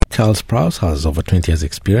Charles Prouse has over 20 years'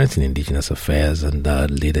 experience in Indigenous affairs and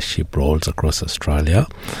leadership roles across Australia.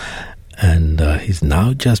 And he's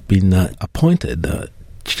now just been appointed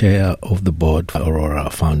Chair of the Board for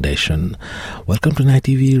Aurora Foundation. Welcome to Night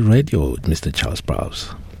TV Radio, Mr. Charles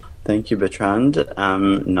Prouse. Thank you, Bertrand.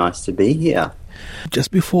 Nice to be here.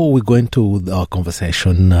 Just before we go into our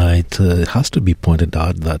conversation, it has to be pointed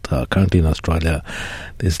out that currently in Australia,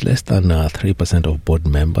 there's less than 3% of board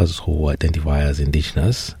members who identify as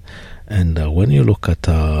Indigenous. And when you look at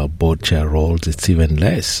board chair roles, it's even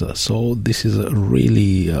less. So this is a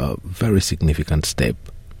really very significant step.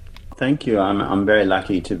 Thank you. I'm very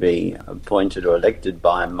lucky to be appointed or elected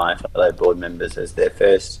by my fellow board members as their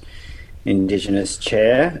first Indigenous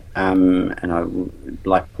Chair, and I,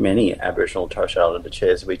 like many Aboriginal Torres Strait Islander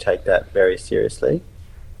chairs, we take that very seriously.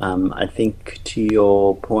 I think to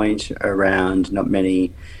your point around not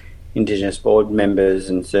many Indigenous board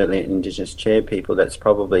members and certainly Indigenous chair people, that's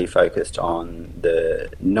probably focused on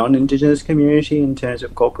the non-Indigenous community in terms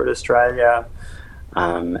of corporate Australia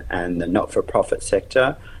and the not-for-profit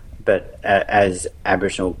sector. But as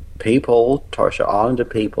Aboriginal people, Torres Strait Islander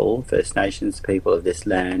people, First Nations people of this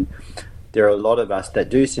land, there are a lot of us that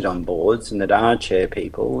do sit on boards and that are chair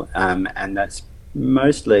people, and that's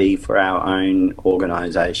mostly for our own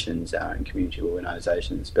organisations, our own community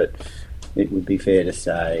organisations. But it would be fair to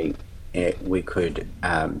say we could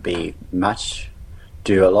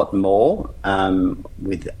do a lot more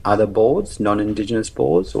with other boards, non-Indigenous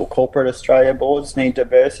boards or corporate Australia boards need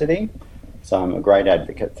diversity. So I'm a great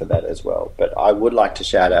advocate for that as well. But I would like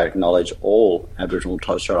to acknowledge all Aboriginal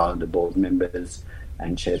Torres Strait Islander board members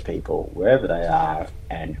and chair people, wherever they are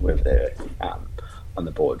and whoever they're on the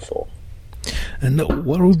board for. And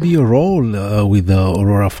what will be your role with the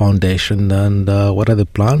Aurora Foundation, and what are the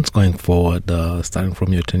plans going forward, starting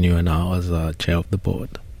from your tenure now as chair of the board?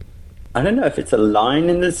 I don't know if it's a line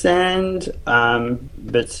in the sand,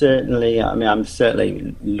 but certainly, I'm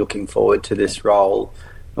certainly looking forward to this role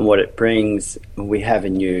and what it brings. We have a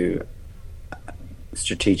new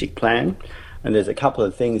strategic plan, and there's a couple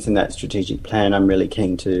of things in that strategic plan I'm really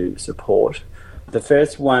keen to support. The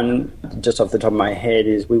first one, just off the top of my head,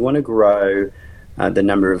 is we want to grow the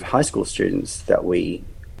number of high school students that we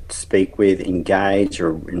speak with, engage,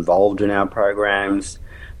 or involved in our programs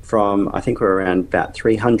from, I think we're around about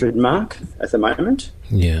 300 mark at the moment.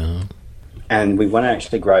 Yeah. And we want to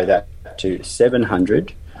actually grow that to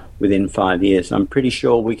 700 within 5 years. I'm pretty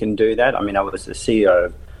sure we can do that. I was the CEO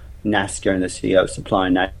of NASCA and the CEO of Supply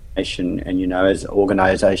Nation, and as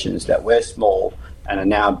organisations that were small and are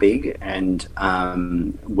now big, and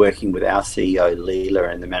working with our CEO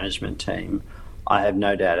Leela and the management team, I have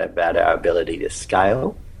no doubt about our ability to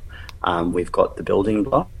scale. We've got the building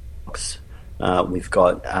blocks. We've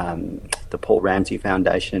got the Paul Ramsay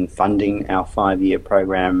Foundation funding our 5-year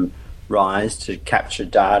program RISE to capture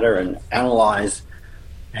data and analyse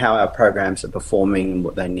how our programs are performing,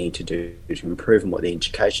 what they need to do to improve, and what the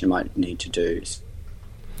education might need to do.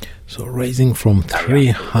 So raising from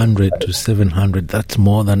 300 to 700, that's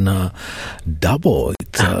more than double.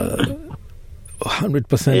 It's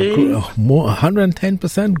 100% more,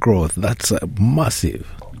 110% growth. That's massive.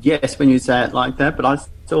 Yes, when you say it like that, but I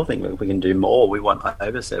still think that we can do more. We want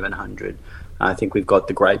over 700. I think we've got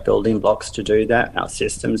the great building blocks to do that. Our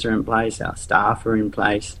systems are in place. Our staff are in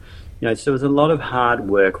place. So there's a lot of hard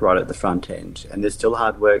work right at the front end, and there's still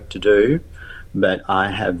hard work to do, but I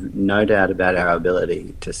have no doubt about our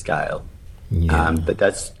ability to scale. Yeah. But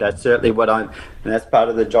that's certainly and that's part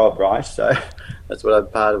of the job, right? So that's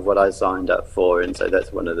part of what I signed up for, and so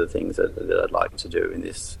that's one of the things that I'd like to do in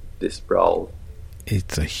this role.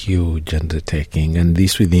 It's a huge undertaking, and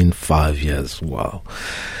this within 5 years. Wow.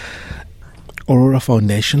 Aurora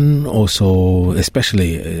Foundation also,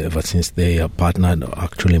 especially ever since they partnered,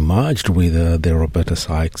 actually merged with the Roberta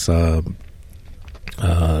Sykes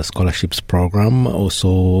scholarships program,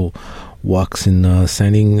 also works in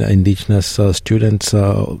sending Indigenous students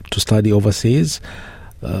to study overseas.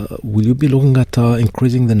 Will you be looking at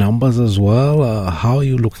increasing the numbers as well? How are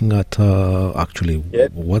you looking at actually?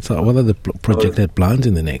 Yep. What are the projected plans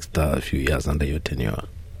in the next few years under your tenure?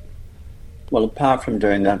 Well, apart from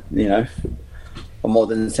doing that, more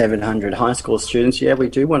than 700 high school students, we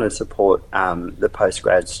do want to support the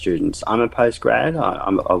postgrad students. I'm a postgrad.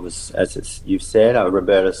 I was, as you've said, a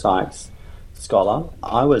Roberta Sykes scholar.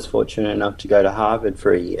 I was fortunate enough to go to Harvard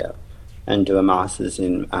for a year and do a master's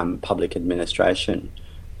in public administration.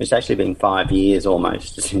 It's actually been 5 years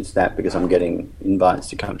almost since that, because I'm getting invites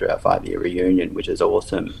to come to our 5-year reunion, which is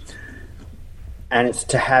awesome. And it's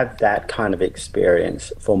to have that kind of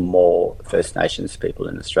experience for more First Nations people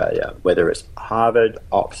in Australia, whether it's Harvard,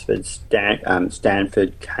 Oxford,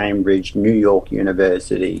 Stanford, Cambridge, New York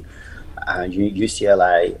University,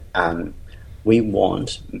 UCLA. We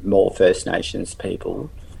want more First Nations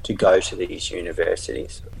people to go to these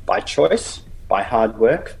universities by choice, by hard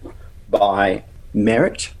work, by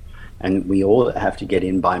merit, and we all have to get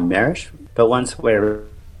in by merit. But once we're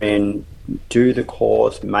in, do the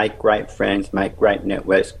course, make great friends, make great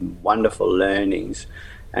networks, wonderful learnings,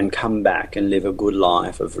 and come back and live a good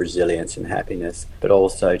life of resilience and happiness, but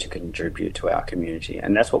also to contribute to our community.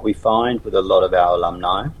 And that's what we find with a lot of our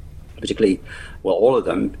alumni, particularly, well, all of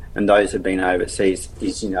them, and those who've been overseas,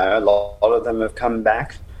 is, a lot of them have come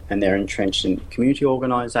back and they're entrenched in community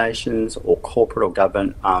organisations or corporate or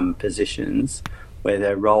government positions where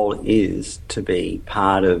their role is to be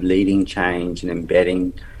part of leading change and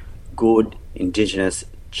embedding good Indigenous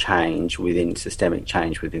change systemic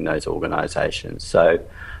change within those organisations. So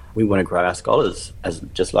we want to grow our scholars,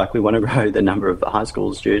 just like we want to grow the number of high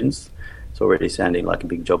school students. It's already sounding like a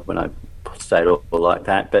big job when I say it all like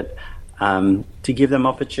that, but to give them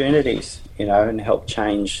opportunities, and help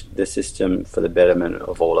change the system for the betterment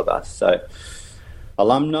of all of us. So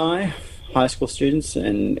alumni, high school students,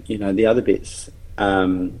 and, the other bits,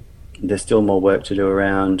 there's still more work to do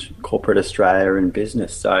around corporate Australia and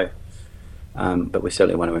business. So, but we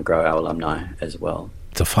certainly want to grow our alumni as well.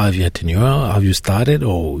 It's a 5-year tenure. Have you started,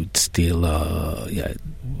 or it's still, the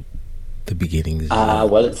beginning?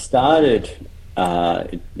 Well, it started.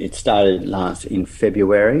 It started in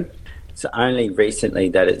February. It's only recently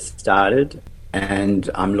that it started, and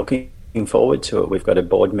I'm looking forward to it. We've got a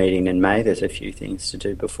board meeting in May. There's a few things to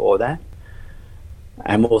do before that,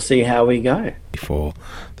 and we'll see how we go. Before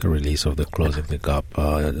the release of the Closing the Gap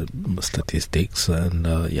statistics, and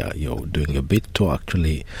you're doing a bit to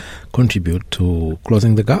actually contribute to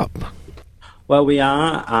closing the gap. Well, we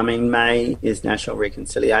are. May is National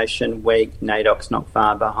Reconciliation Week. NAIDOC's not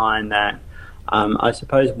far behind that. I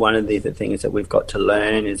suppose one of the things that we've got to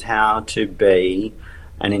learn is how to be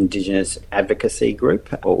an Indigenous advocacy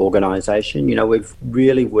group or organisation. We've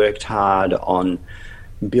really worked hard on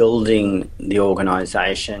building the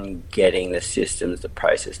organisation, getting the systems, the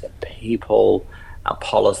process, the people, our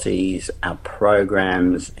policies, our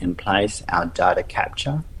programs in place, our data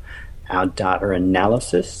capture, our data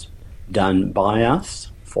analysis done by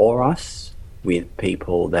us, for us, with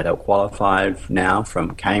people that are qualified now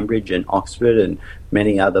from Cambridge and Oxford and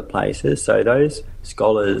many other places. So those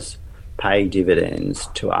scholars pay dividends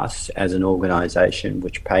to us as an organisation,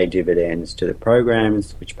 which pay dividends to the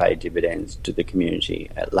programs, which pay dividends to the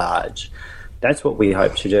community at large. That's what we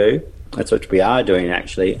hope to do. That's what we are doing,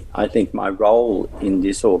 actually. I think my role in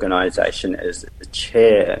this organisation as the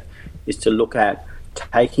chair is to look at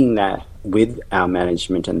taking that with our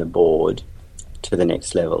management and the board to the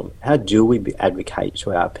next level. How do we advocate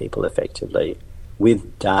to our people effectively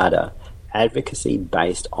with data? Advocacy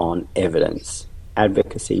based on evidence,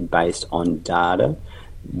 advocacy based on data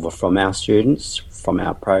from our students, from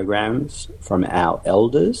our programs, from our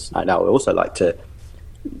elders. And I would also like to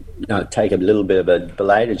take a little bit of a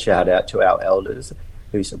belated shout out to our elders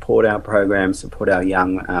who support our programs, support our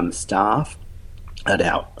young staff, and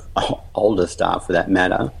our older staff for that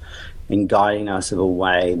matter, in guiding us in a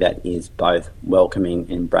way that is both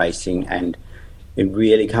welcoming, embracing, and it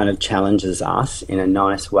really kind of challenges us in a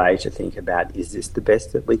nice way to think about, is this the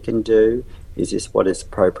best that we can do? Is this what is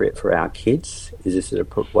appropriate for our kids? Is this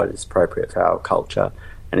what is appropriate for our culture?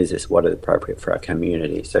 And is this what is appropriate for our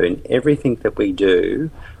community? So in everything that we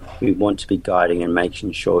do, we want to be guiding and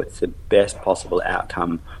making sure it's the best possible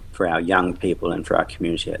outcome for our young people and for our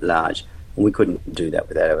community at large. And we couldn't do that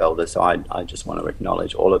without our elders. So I just want to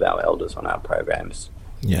acknowledge all of our elders on our programs.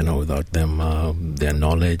 Without them, their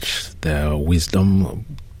knowledge, their wisdom,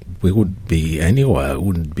 we would be anywhere. We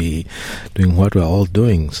wouldn't be doing what we're all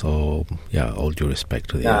doing. So, all due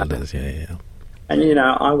respect to the elders. And,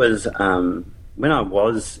 I was, when I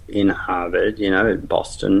was in Harvard, at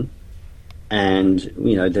Boston, and,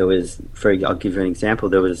 there was, I'll give you an example,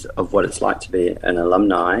 there was of what it's like to be an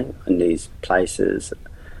alumni in these places.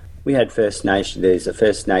 We had there's a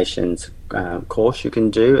First Nations course you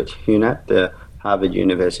can do at HUNAP, the Harvard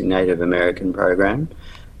University Native American program,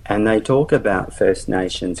 and they talk about First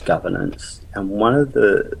Nations governance. And one of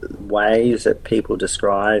the ways that people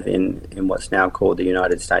describe in what's now called the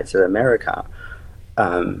United States of America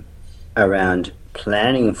around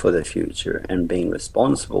planning for the future and being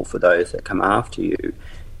responsible for those that come after you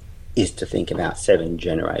is to think about 7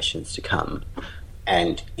 generations to come.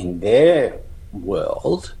 And in their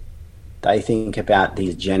world, they think about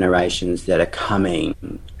these generations that are coming,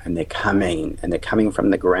 and they're coming, and they're coming from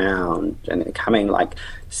the ground, and they're coming like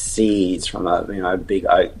seeds from a big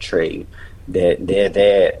oak tree.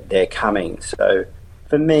 They're coming. So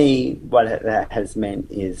for me, what that has meant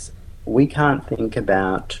is we can't think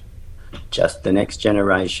about just the next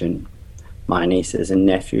generation, my nieces and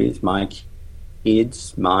nephews, my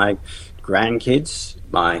kids, my grandkids,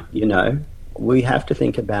 we have to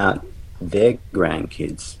think about their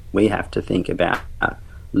grandkids. We have to think about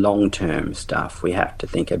long-term stuff. We have to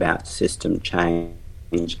think about system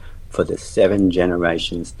change for the 7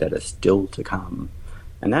 generations that are still to come.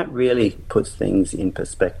 And that really puts things in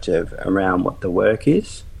perspective around what the work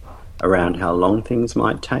is, around how long things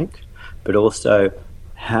might take, but also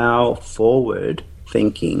how forward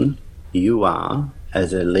thinking you are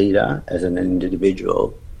as a leader, as an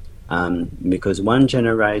individual, because one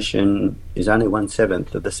generation is only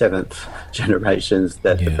 1/7 of the 7th generations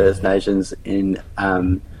that the First Nations in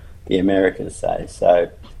the Americas say. So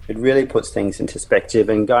it really puts things into perspective,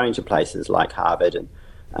 and going to places like Harvard and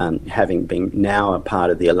having been now a part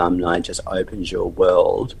of the alumni just opens your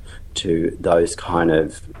world to those kind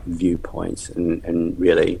of viewpoints and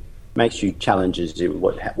really makes you challenges you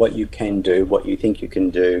what you can do, what you think you can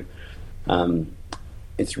do.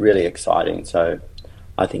 It's really exciting. So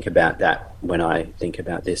I think about that when I think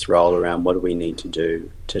about this role around what do we need to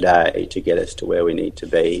do today to get us to where we need to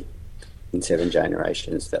be in 7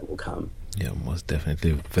 generations that will come. Yeah, most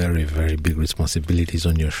definitely very, very big responsibilities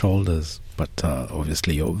on your shoulders, but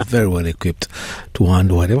obviously you're very well equipped to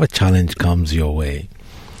handle whatever challenge comes your way.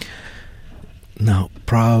 Now,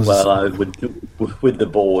 Prouse... Well, with the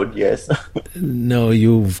board, yes. No,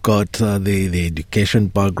 you've got the education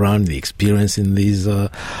background, the experience in these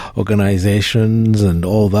organizations and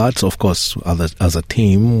all that. So of course, as a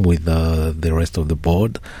team with the rest of the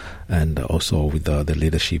board, and also with the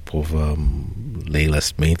leadership of Layla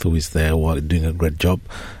Smith, who is there doing a great job.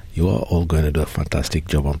 You are all going to do a fantastic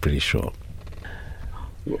job, I'm pretty sure.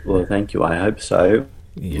 Well, thank you. I hope so.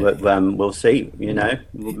 Yeah. We'll see.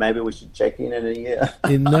 Maybe we should check in a year.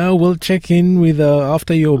 No, we'll check in with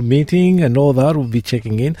after your meeting and all that. We'll be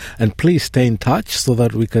checking in, and please stay in touch so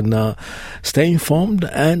that we can stay informed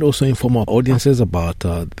and also inform our audiences about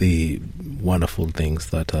the wonderful things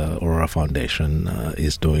that Aurora Foundation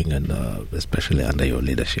is doing, and especially under your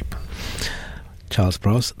leadership. Charles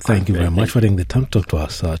Prouse, thank you very much for taking the time to talk to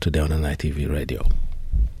us today on NITV Radio.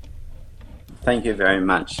 Thank you very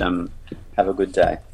much. Have a good day.